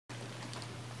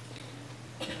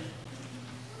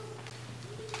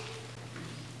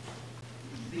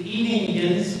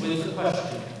with a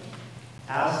question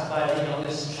asked by the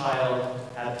youngest child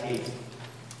at table.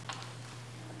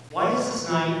 Why is this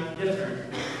night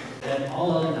different than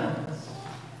all other nights?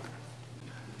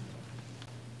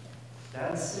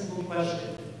 That simple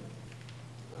question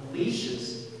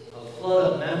unleashes a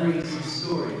flood of memories and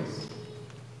stories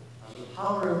of the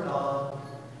power of God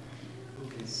who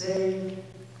can save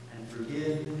and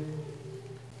forgive,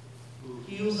 who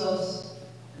heals us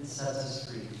and sets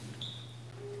us free.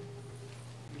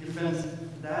 Dear friends,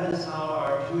 that is how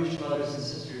our Jewish brothers and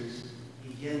sisters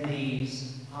begin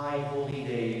these high holy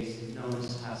days known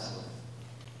as Passover.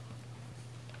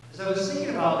 As I was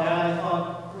thinking about that, I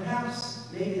thought perhaps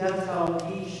maybe that's how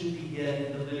we should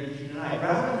begin the liturgy tonight.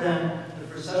 Rather than the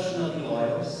procession of the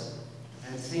oils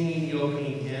and singing the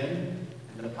opening hymn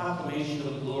and the proclamation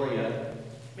of the Gloria,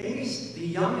 maybe the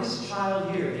youngest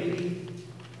child here, maybe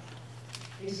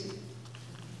Casey,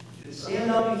 should stand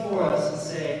up before us and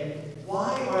say,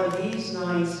 why are these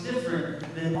nights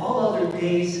different than all other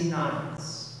days and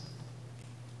nights?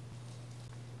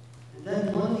 And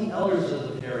then one of the elders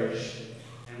of the parish,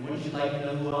 and wouldn't you like to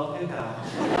know who I'll pick out?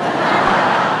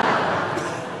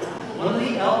 One of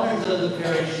the elders of the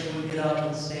parish would get up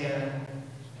and stand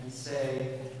and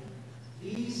say,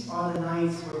 these are the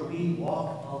nights where we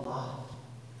walk a lot.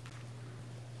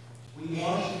 We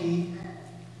wash feet,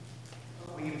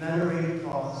 we venerate a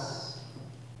cross,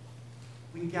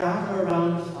 we gather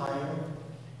around a fire,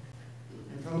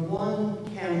 and from one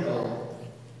candle,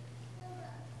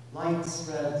 light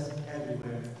spreads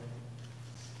everywhere.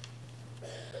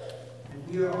 And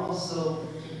we are also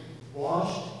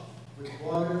washed with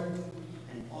water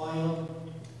and oil,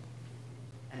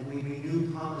 and we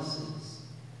renew promises.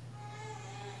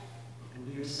 And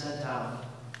we are sent out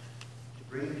to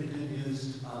bring the good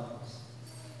news to others.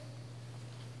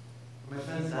 My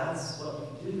friends, that's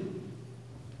what we do.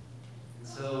 And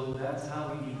so that's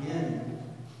how we begin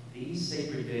these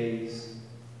sacred days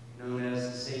known as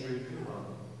the Sacred Ritual.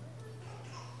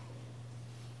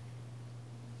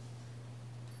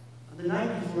 On the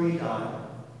night before he died,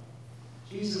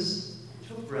 Jesus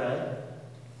took bread,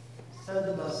 said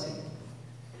the blessing,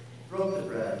 broke the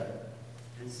bread,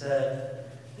 and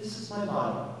said, this is my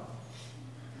body.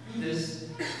 Do this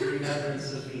in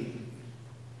remembrance of me.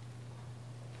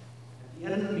 At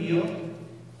the end of the meal,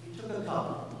 he took a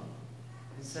cup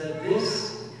and said,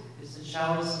 this is the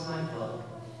chalice of my blood,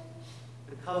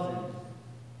 the covenant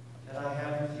that I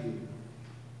have with you.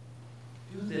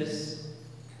 Do this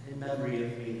in memory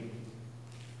of me.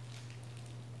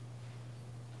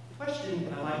 The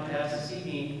question I'd like to ask this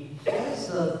evening, what is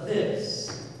the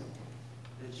this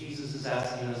that Jesus is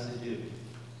asking us to do?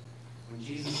 When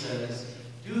Jesus says,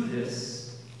 do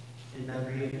this in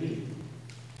memory of me.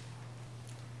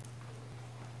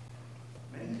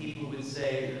 Many people would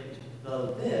say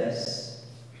the this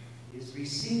is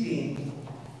receiving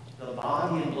the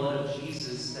body and blood of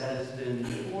Jesus that has been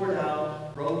poured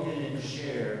out, broken, and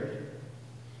shared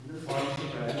in the forms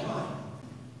of bread and wine.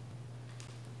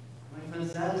 My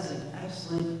friends, that is an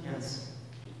excellent answer.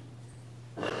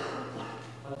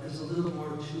 But there's a little more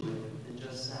to it than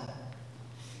just that.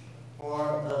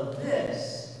 For the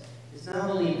this is not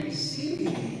only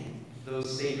receiving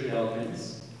those sacred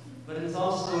elements, but it's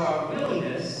also our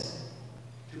willingness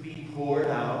to be poured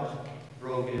out,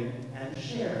 broken, and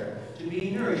shared, to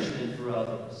be nourishment for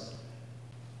others.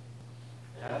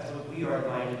 That's what we are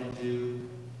invited to do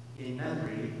in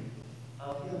memory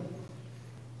of him.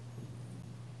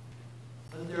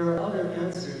 But there are other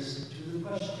answers to the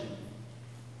question.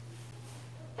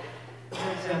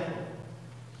 For example,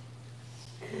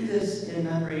 do this in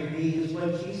memory of me is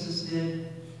what Jesus did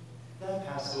that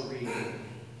Passover evening.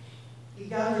 He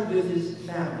gathered with his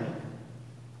family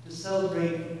to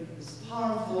celebrate this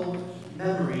powerful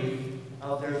memory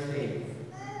of their faith.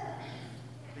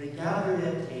 They gathered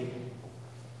at table.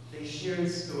 They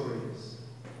shared stories.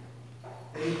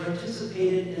 They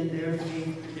participated in their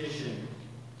faith tradition.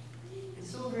 And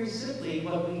so very simply,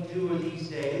 what we do in these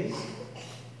days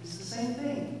is the same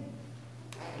thing.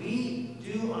 We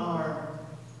do our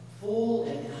full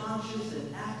and conscious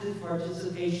and active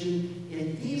participation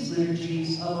in these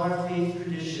liturgies of our faith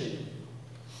tradition.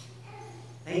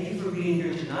 Thank you for being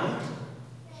here tonight.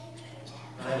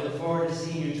 I look forward to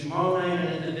seeing you tomorrow night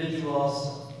and individual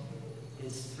also.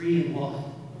 It's 3 in 1.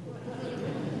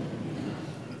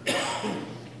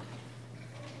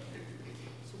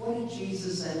 So what did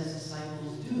Jesus and his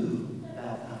disciples do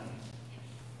that night?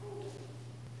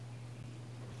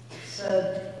 It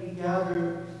said we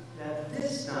gather that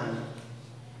this night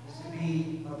is to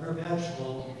be a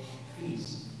perpetual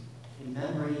feast in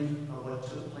memory of what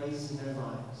took place in their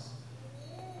lives.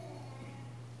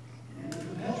 And the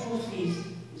perpetual feast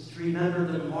is to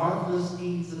remember the marvelous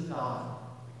deeds of God.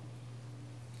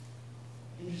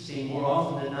 Interesting, more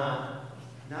often than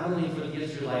not only for the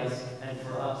Israelites and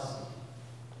for us,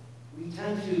 we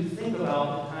tend to think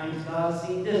about the times God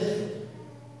seemed distant.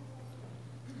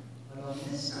 But on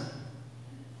this night,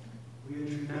 we are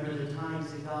to remember the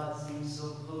times that God seemed so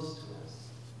close to us,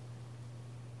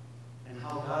 and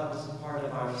how God was a part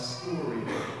of our story,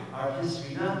 our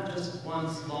history, not just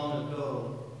once long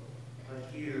ago, but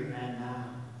here and now.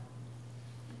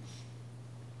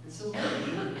 And so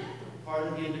maybe part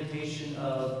of the invitation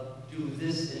of do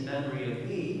this in memory of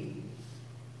me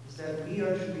is that we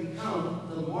are to become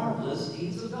the marvelous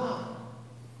deeds of God.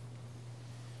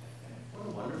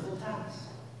 What a wonderful task.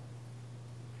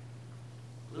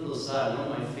 A little aside,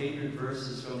 one of my favorite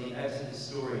verses from the Exodus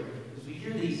story is we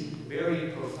hear these very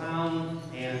profound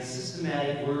and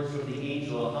systematic words from the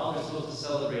angel of how they're supposed to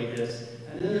celebrate this.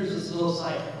 And then there's this little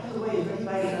side, by the way, if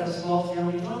anybody's got a small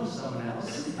family, join someone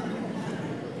else.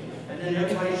 And then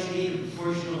everybody should eat a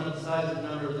proportional to the size of the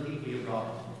number of the people you brought.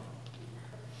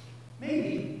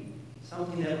 Maybe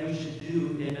something that we should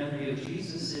do in memory of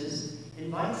Jesus is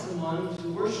invite someone to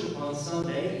worship on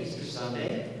Sunday, Easter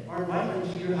Sunday, or invite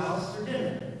them to your house for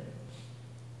dinner.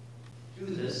 Do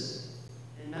this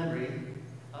in memory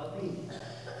of me.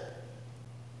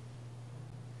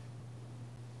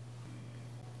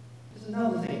 There's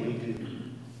another thing we do.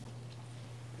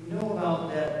 We know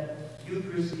about that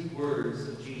Eucharistic words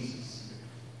of Jesus.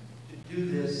 To do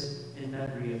this in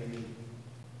memory of me.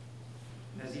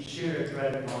 As he shared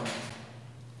bread and wine.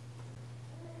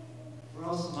 We're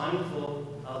also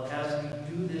mindful of, as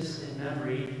we do this in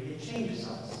memory, it changes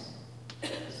us.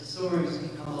 As the stories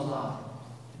become alive.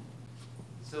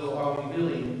 So are we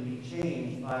willing to be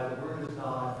changed by the Word of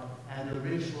God and the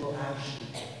ritual action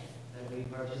that we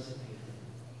participate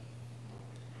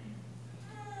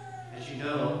in? As you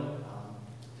know,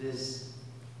 this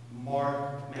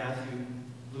Mark, Matthew,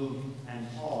 Luke, and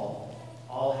Paul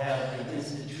all have an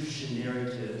institution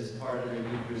narrative as part of their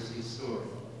Eucharistic story.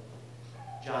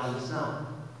 John does not.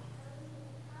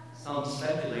 Some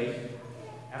speculate,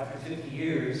 after 50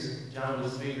 years, John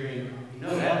was figuring, you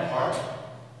know that part?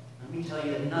 Let me tell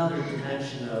you another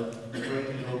dimension of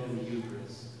breaking open the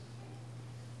Eucharist.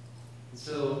 And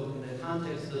so, in the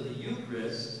context of the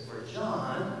Eucharist, for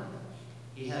John,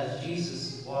 he has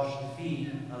Jesus wash the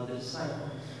feet of the disciples.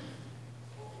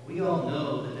 We all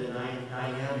know the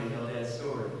dynamic of that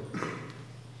story.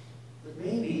 But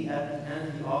maybe at the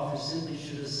end, the author simply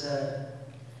should have said,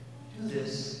 do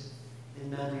this in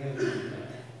memory of me.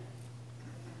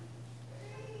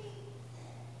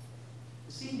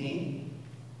 This evening,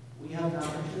 we have an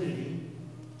opportunity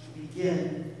to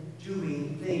begin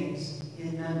doing things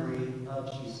in memory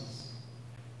of Jesus.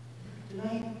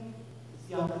 Tonight, it's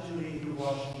the opportunity to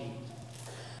wash feet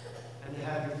and to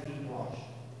have your feet washed.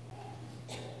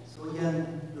 So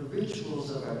again, the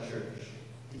rituals of our church,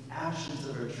 the actions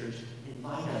of our church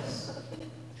invite us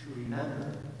to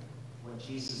remember what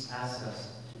Jesus asked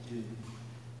us to do.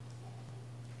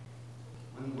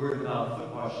 One word about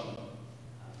foot washing.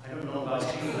 I don't know about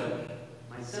you, but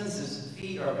my sense is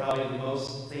feet are probably the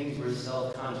most things we're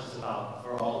self-conscious about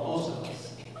for most of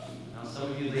us. Now,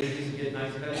 some of you ladies who get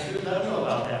nice pedicures, I don't know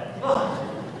about that. But,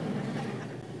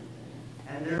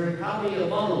 and they're probably a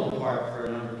vulnerable part for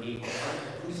a number of people.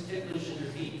 Who's ticklish in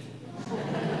their feet?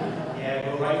 Yeah,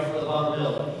 go right for the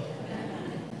vulnerability.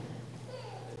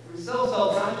 We're so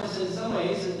self-conscious in some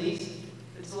ways, at least,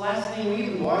 it's the last thing we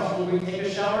even wash when we take a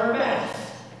shower or bath.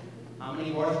 How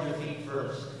many wash their feet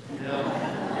first? You know,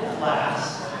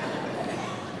 last.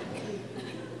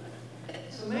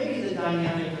 So maybe the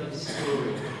dynamic of the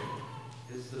story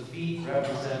is the feet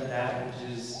represent that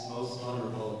which is most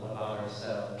vulnerable about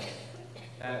ourselves,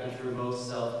 that which we're most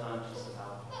self-conscious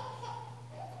about.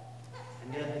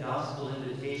 And yet the gospel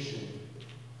invitation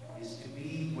is to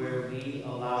be where we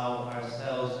allow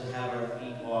ourselves to have our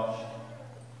feet washed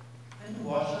and to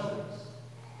wash others.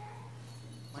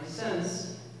 My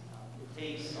sense, it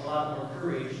takes a lot more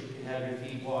courage to have your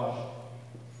feet washed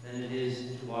than it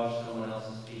is to wash someone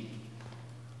else's feet.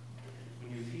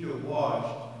 When your feet are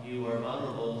washed, you are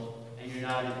vulnerable and you're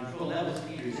not in control. That was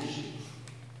Peter's issue.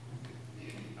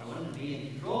 I want to be in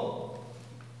control.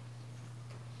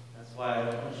 That's why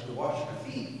I don't want you to wash your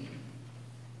feet.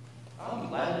 I'll be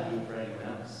glad to do it for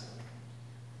anyone else.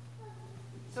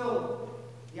 So,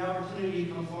 the opportunity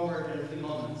to come forward in a few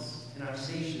moments in our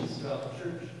stations throughout the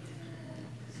church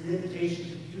is an invitation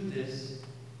to do this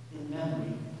in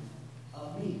memory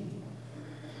of me.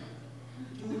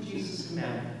 Do what Jesus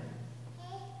commanded.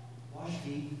 Wash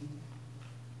feet,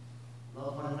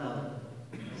 love one another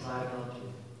as I love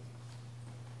you.